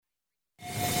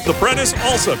the Prentice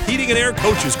Allsup Heating and Air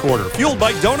Coaches Corner, fueled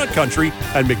by Donut Country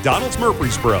and McDonald's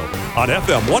Murfreesboro on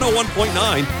FM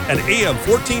 101.9 and AM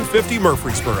 1450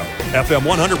 Murfreesboro, FM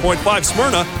 100.5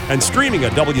 Smyrna, and streaming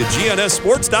at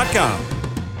WGNSSports.com.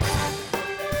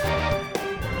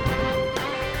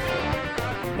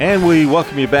 And we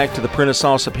welcome you back to the Prentice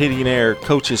Allsup Heating and Air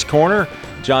Coaches Corner.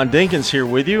 John Dinkins here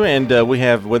with you, and we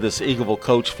have with us Eagleville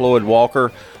coach Floyd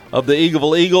Walker of the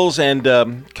Eagleville Eagles. And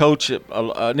Coach,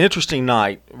 an interesting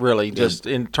night, really, just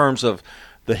in terms of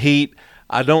the heat.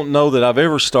 I don't know that I've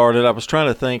ever started. I was trying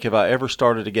to think if I ever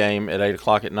started a game at 8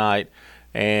 o'clock at night,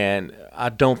 and I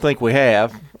don't think we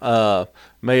have.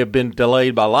 May have been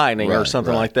delayed by lightning or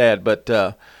something like that, but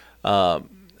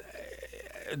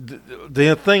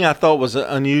the thing I thought was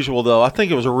unusual, though, I think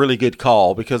it was a really good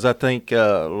call because I think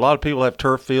a lot of people have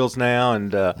turf fields now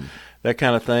and that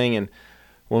kind of thing. And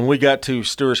when we got to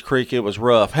Stewart's Creek, it was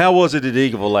rough. How was it at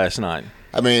Eagleville last night?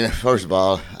 I mean, first of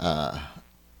all,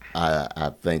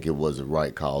 I think it was the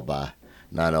right call by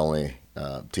not only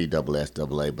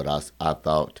TSSAA, but I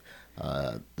thought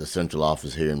the central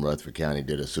office here in Rutherford County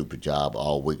did a super job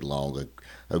all week long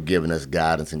of giving us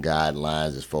guidance and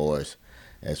guidelines as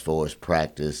far as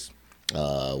practice,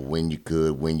 when you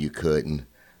could, when you couldn't.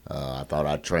 I thought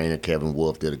our trainer, Kevin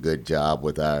Wolf, did a good job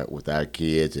with our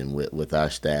kids and with our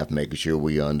staff, making sure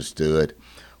we understood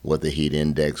what the heat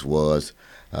index was.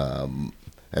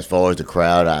 As far as the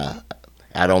crowd,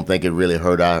 I don't think it really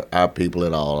hurt our people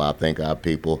at all. I think our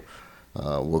people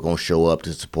were going to show up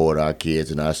to support our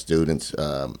kids and our students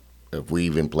if we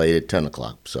even played at 10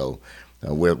 o'clock. So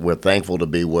we're thankful to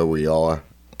be where we are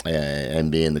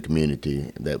and be in the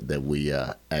community that we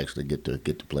actually get to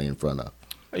play in front of.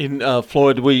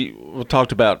 Floyd, we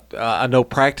talked about. I know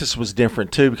practice was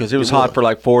different too because it was hot for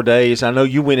like 4 days. I know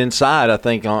you went inside. I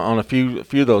think on a few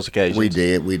of those occasions. We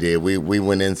did. We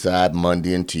went inside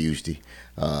Monday and Tuesday,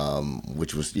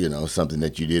 which was something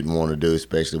that you didn't want to do,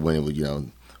 especially when it was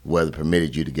weather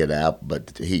permitted you to get out, but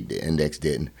the heat index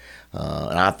didn't.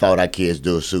 And I thought our kids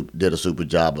did a super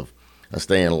job of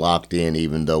staying locked in,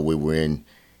 even though we were in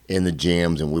the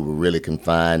gyms and we were really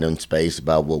confined in space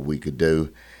about what we could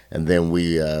do. And then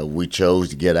we chose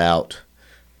to get out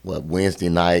Wednesday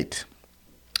night.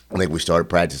 I think we started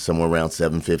practice somewhere around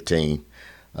 7:15.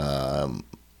 And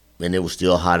it was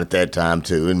still hot at that time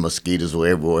too, and mosquitoes were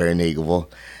everywhere in Eagleville.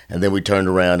 And then we turned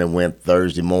around and went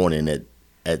Thursday morning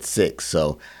at 6.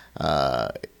 So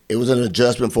it was an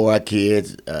adjustment for our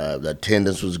kids. The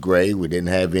attendance was great. We didn't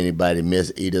have anybody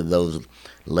miss either of those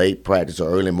late practice or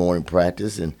early morning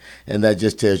practice, and that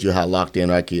just tells you how locked in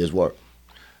our kids were.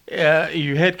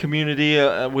 You had community,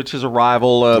 which is a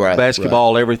rival,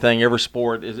 basketball, everything, every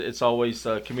sport. It's always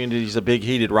community is a big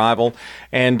heated rival,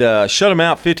 and shut them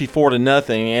out 54-0.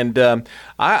 And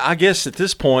I guess at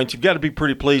this point you've got to be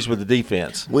pretty pleased with the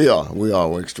defense. We are.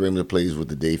 We're extremely pleased with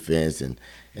the defense and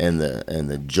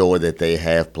the joy that they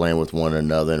have playing with one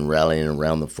another and rallying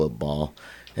around the football.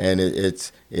 And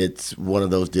it's one of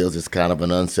those deals. It's kind of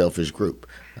an unselfish group.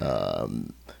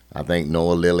 I think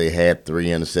Noah Lilly had 3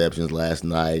 interceptions last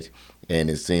night, and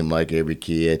it seemed like every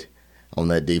kid on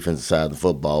that defensive side of the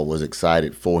football was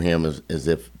excited for him as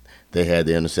if they had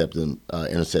the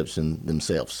interception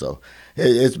themselves. So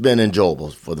it's been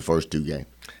enjoyable for the first 2 games.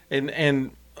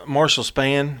 And Marshall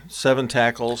Spann, 7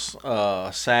 tackles,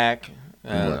 sack.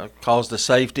 Caused the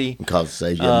safety.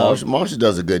 Marshall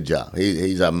does a good job.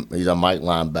 He's a Mike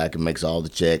linebacker, makes all the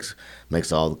checks,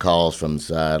 makes all the calls from the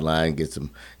sideline, gets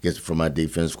it from our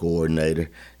defense coordinator,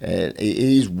 and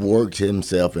he's worked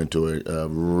himself into a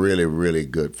really, really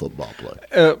good football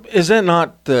player. Is that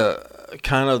not the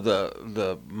kind of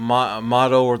the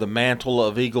motto or the mantle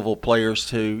of Eagleville players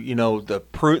to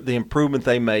the improvement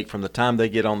they make from the time they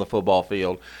get on the football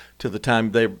field to the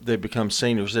time they become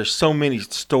seniors? There's so many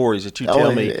stories that you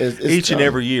tell me each and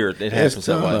every year it happens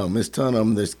that way. It's a ton of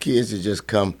them. There's kids that just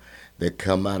come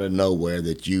out of nowhere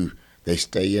they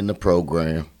stay in the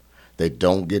program. They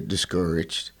don't get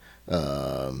discouraged.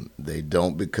 They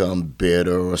don't become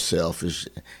bitter or selfish,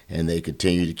 and they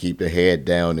continue to keep their head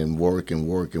down and work and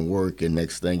work and work. And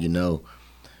next thing you know,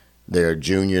 they're a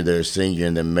junior, they're a senior,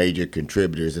 and they're major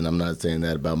contributors. And I'm not saying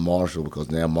that about Marshall because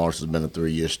now Marshall's been a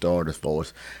 3-year starter for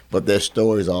us. But there's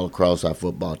stories all across our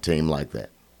football team like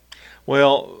that.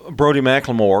 Well, Brody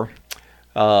McLemore,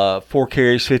 4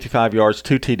 carries, 55 yards,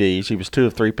 2 TDs. He was 2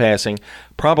 of 3 passing.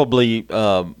 Probably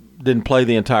didn't play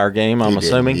the entire game, I'm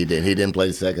assuming. He didn't play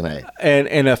the second half. And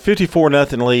a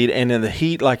 54-0 lead, and in the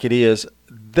heat like it is,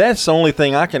 that's the only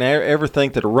thing I can ever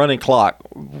think that a running clock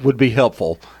would be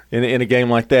helpful in a game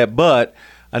like that. But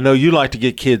I know you like to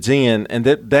get kids in, and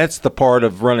that's the part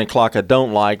of running clock I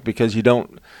don't like because you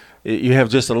don't you have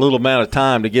just a little amount of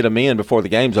time to get them in before the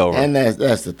game's over. And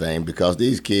that's the thing, because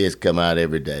these kids come out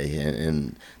every day,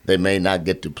 and they may not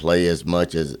get to play as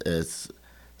much as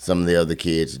some of the other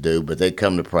kids do, but they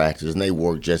come to practice and they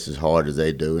work just as hard as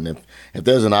they do. And if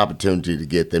there's an opportunity to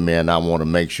get them in, I want to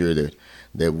make sure that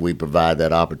we provide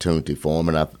that opportunity for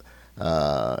them. And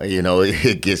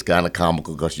it gets kind of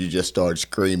comical because you just start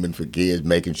screaming for kids,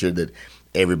 making sure that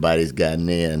everybody's gotten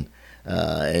in.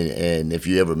 And if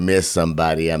you ever miss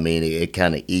somebody, I mean, it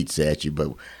kind of eats at you.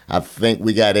 But I think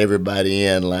we got everybody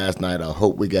in last night. I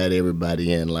hope we got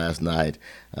everybody in last night.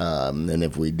 And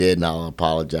if we didn't, I'll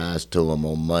apologize to them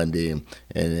on Monday.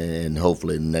 And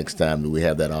hopefully the next time that we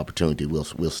have that opportunity, we'll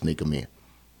sneak them in.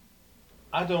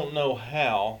 I don't know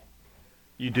how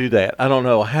you do that. I don't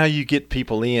know how you get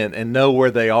people in and know where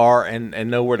they are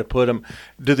and know where to put them.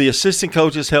 Do the assistant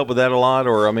coaches help with that a lot?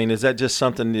 Or, I mean, is that just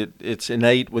something that it's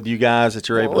innate with you guys that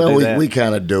you're able to do that? We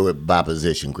kind of do it by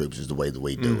position groups is the way that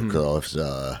we do it. Because,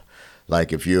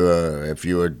 like if you're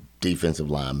a defensive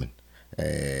lineman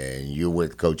and you're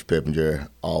with Coach Pippinger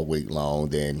all week long,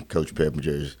 then Coach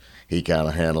Pippinger, he kind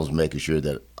of handles making sure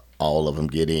that all of them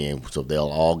get in, so they'll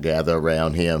all gather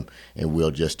around him, and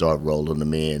we'll just start rolling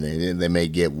them in. And then they may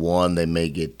get 1, they may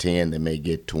get 10, they may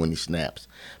get 20 snaps,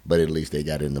 but at least they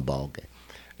got in the ball game.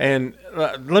 And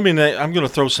I'm going to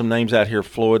throw some names out here,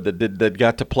 Floyd, that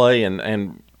got to play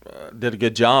and did a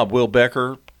good job. Will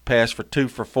Becker passed for 2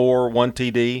 for 4, 1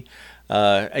 TD,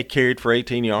 carried for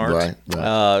 18 yards.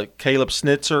 Right. Caleb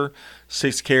Snitzer,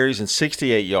 6 carries and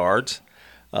 68 yards.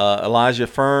 Elijah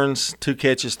Ferns, 2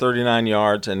 catches, 39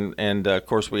 yards, and of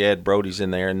course we add Brody's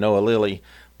in there, and Noah Lilly,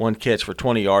 1 catch for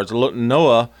 20 yards.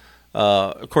 Noah,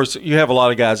 of course, you have a lot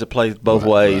of guys that play both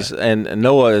ways, right. And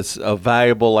Noah is a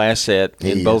valuable asset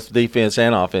in both defense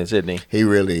and offense, isn't he? He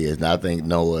really is, and I think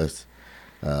Noah's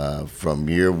from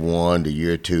year 1 to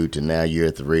year 2 to now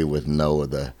year 3 with Noah,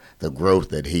 the growth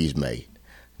that he's made,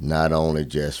 not only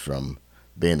just from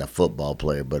being a football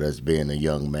player, but as being a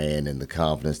young man, and the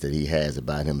confidence that he has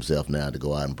about himself now to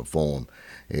go out and perform,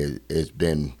 it's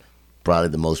been probably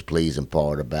the most pleasing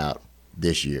part about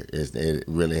this year. It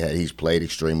really he's played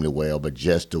extremely well, but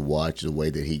just to watch the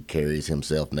way that he carries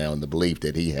himself now and the belief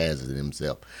that he has in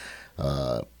himself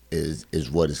is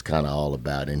what it's kind of all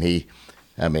about. And he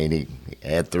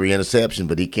had 3 interceptions,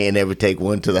 but he can't ever take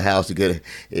one to the house.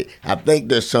 I think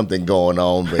there's something going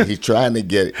on, but he's trying to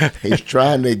get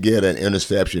an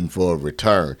interception for a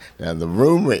return. Now, the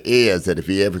rumor is that if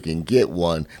he ever can get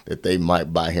one, that they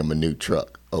might buy him a new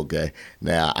truck. Okay.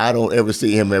 Now, I don't ever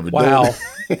see him ever do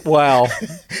it. Wow.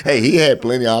 Hey, he had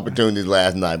plenty of opportunities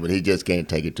last night, but he just can't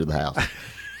take it to the house.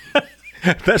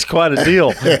 That's quite a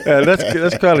deal.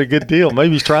 That's quite a good deal.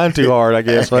 Maybe he's trying too hard, I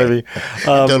guess, maybe.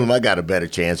 I told him I got a better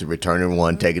chance of returning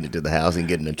one, taking it to the house, and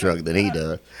getting the truck than he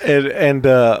does. And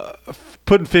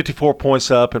putting 54 points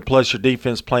up, and plus your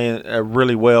defense playing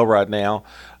really well right now,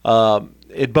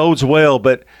 it bodes well.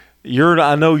 But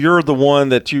I know you're the one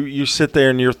that you sit there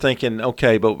and you're thinking,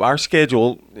 okay, but our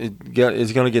schedule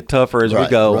is going to get tougher as we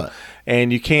go. Right.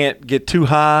 And you can't get too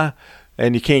high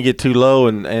and you can't get too low,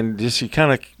 and just you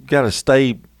kind of got to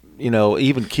stay,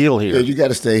 even keel here. Yeah, you got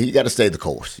to stay the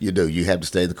course. You do. You have to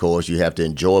stay the course. You have to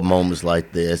enjoy moments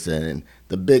like this. And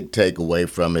the big takeaway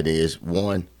from it is,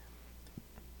 1,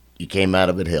 you came out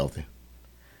of it healthy.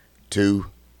 2,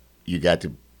 you got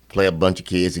to play a bunch of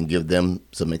kids and give them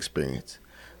some experience.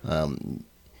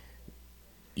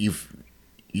 You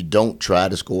don't try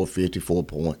to score 54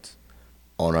 points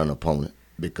on an opponent,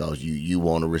 because you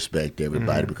want to respect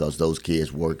everybody, because those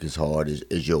kids work as hard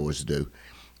as yours do.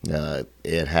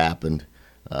 It happened.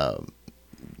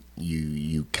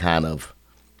 You kind of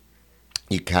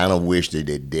wish that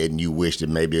it didn't. You wish that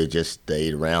maybe it just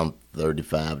stayed around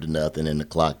 35-0 and the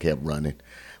clock kept running.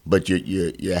 But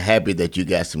you're happy that you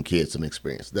got some kids some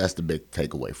experience. That's the big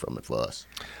takeaway from it for us.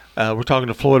 We're talking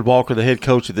to Floyd Walker, the head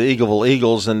coach of the Eagleville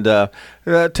Eagles. And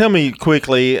tell me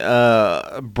quickly,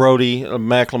 Brody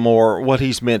McLemore, what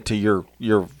he's meant to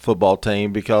your football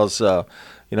team, because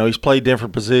he's played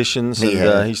different positions,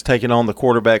 and he's taken on the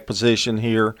quarterback position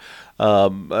here.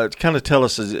 Kind of tell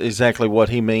us exactly what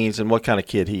he means and what kind of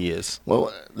kid he is.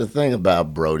 Well, the thing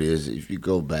about Brody is, if you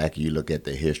go back and you look at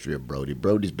the history of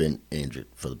Brody's been injured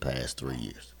for the past 3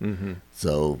 years. Mm-hmm.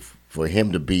 So for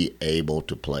him to be able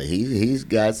to play, he's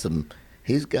got some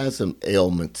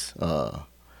ailments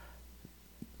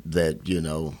that,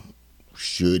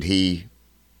 should he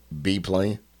be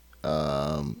playing,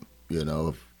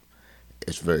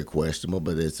 it's very questionable,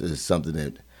 but it's something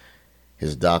that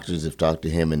his doctors have talked to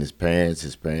him and his parents.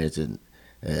 His parents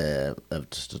have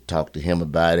talked to him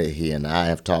about it. He and I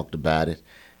have talked about it,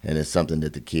 and it's something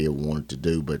that the kid wanted to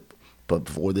do. But but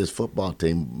before this football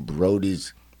team,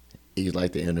 he's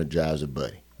like the Energizer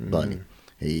bunny.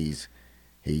 He's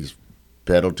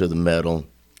pedal to the metal.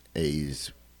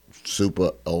 He's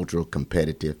super ultra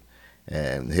competitive,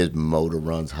 and his motor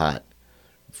runs hot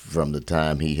from the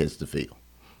time he hits the field.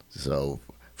 So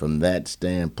from that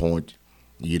standpoint,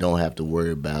 you don't have to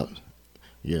worry about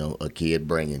a kid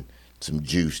bringing some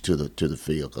juice to the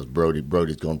field, because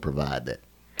Brody's going to provide that.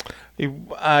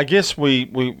 I guess we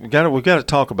got to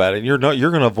talk about it. You're going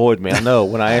to avoid me, I know,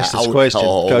 when I ask this question.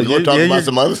 We're going to talk about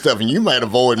some other stuff, and you might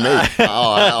avoid me.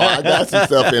 I got some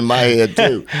stuff in my head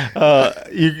too.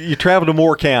 You travel to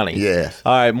Moore County. Yes.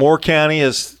 All right. Moore County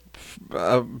has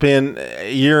been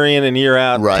year in and year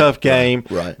out, tough game.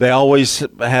 Right. They always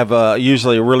have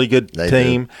usually a really good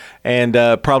team, and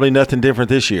probably nothing different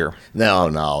this year.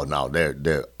 No,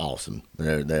 they're awesome.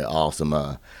 They're awesome.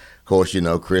 Of course,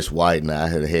 Chris White and I,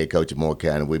 the head coach of Moore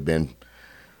County, we've been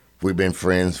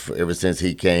friends ever since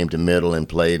he came to Middle and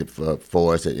played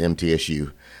for us at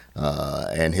MTSU,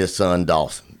 and his son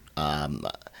Dawson.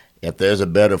 If there's a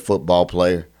better football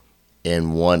player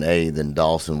in 1A than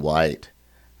Dawson White,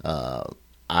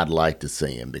 I'd like to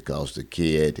see him, because the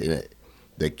kid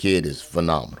is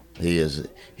phenomenal. He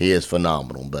is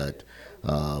phenomenal, but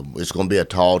it's going to be a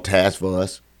tall task for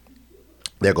us.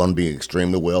 They're going to be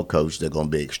extremely well coached. They're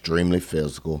going to be extremely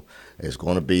physical. It's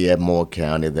going to be at Moore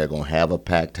County. They're going to have a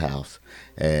packed house,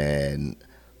 and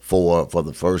for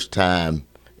the first time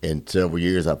in several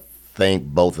years, I think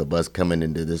both of us coming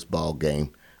into this ball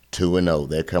game 2-0.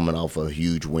 They're coming off a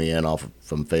huge win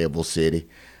from Fayetteville City.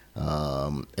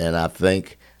 And I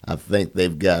think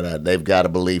they've got a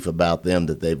belief about them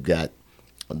that they've got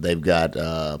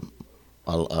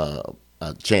a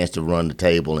chance to run the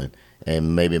table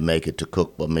and maybe make it to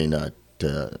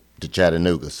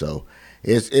Chattanooga. So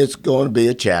it's going to be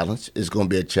a challenge. It's going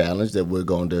to be a challenge that we're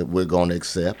going to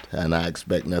accept, and I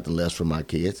expect nothing less from my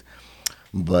kids.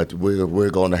 But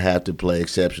we're going to have to play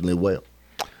exceptionally well.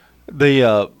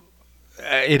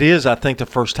 It is, I think, the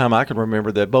first time I can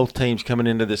remember that both teams coming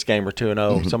into this game are 2-0.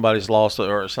 Mm-hmm. Somebody's lost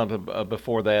or something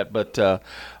before that. But,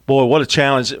 boy, what a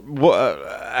challenge.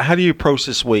 How do you approach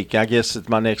this week? I guess it's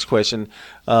my next question.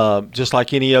 Just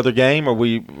like any other game,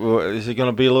 is it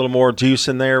going to be a little more juice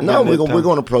in there? No, we're going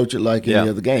to approach it like any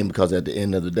other game, because at the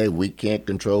end of the day, we can't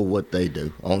control what they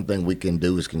do. Only thing we can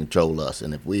do is control us.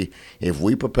 And if we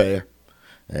prepare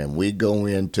and we go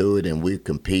into it and we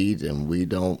compete and we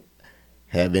don't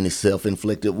have any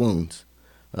self-inflicted wounds,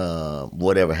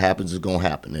 whatever happens is going to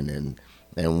happen, and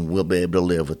we'll be able to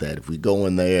live with that. If we go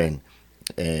in there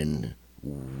and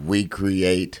we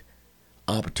create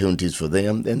opportunities for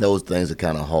them, then those things are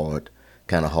kind of hard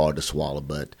to swallow.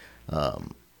 But our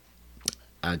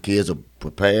kids will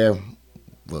prepare.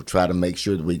 We'll try to make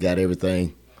sure that we got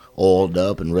everything oiled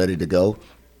up and ready to go,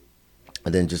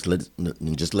 and then just let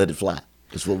it fly.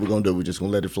 That's what we're going to do. We're just going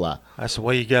to let it fly. That's the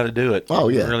way you got to do it. Oh,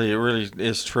 yeah. It really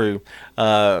is true.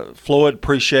 Floyd,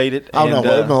 appreciate it. Oh, and, no.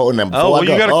 You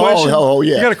got a question? Oh,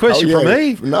 yeah. You got a question for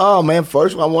me? No, man.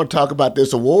 First, I want to talk about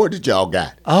this award that y'all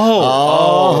got.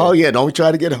 Oh, yeah. Don't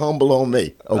try to get humble on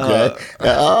me, okay?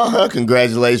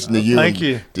 Congratulations to you. Thank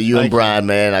you. To you and Brian,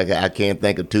 man. I can't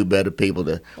think of two better people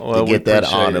to get that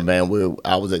honor, man.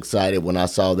 I was excited when I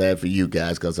saw that for you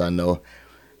guys, because I know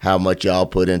how much y'all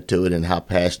put into it and how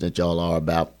passionate y'all are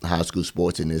about high school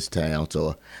sports in this town.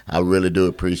 So I really do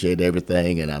appreciate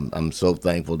everything, and I'm so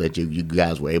thankful that you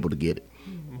guys were able to get it.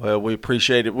 Well, we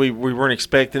appreciate it. We weren't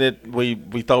expecting it. We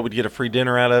thought we'd get a free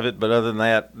dinner out of it, but other than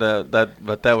that,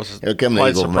 that was quite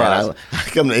a surprise. I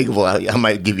come to Eagleville, I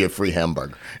might give you a free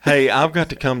hamburger. Hey, I've got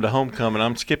to come to homecoming.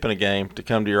 I'm skipping a game to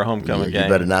come to your homecoming game. You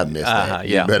better not miss that.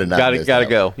 Yeah, you better not miss that. Got to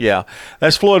go. Yeah,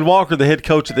 that's Floyd Walker, the head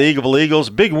coach of the Eagleville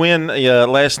Eagles. Big win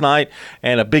last night,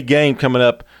 and a big game coming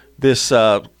up this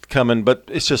coming, but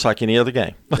it's just like any other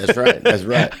game. That's right.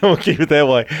 We'll keep it that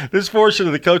way. This portion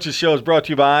of the Coaches Show is brought to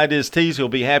you by Ideas Tees, who will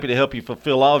be happy to help you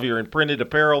fulfill all of your imprinted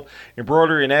apparel,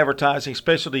 embroidery, and advertising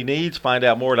specialty needs. Find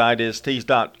out more at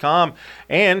ideastees.com.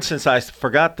 And since I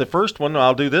forgot the first one,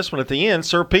 I'll do this one at the end.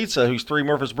 Sir Pizza, whose 3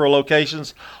 Murfreesboro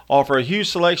locations offer a huge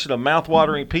selection of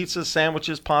mouth-watering pizzas,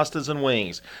 sandwiches, pastas, and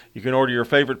wings. You can order your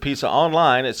favorite pizza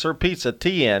online at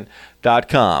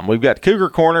sirpizzatn.com. We've got Cougar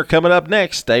Corner coming up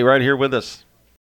next. Stay right here with us.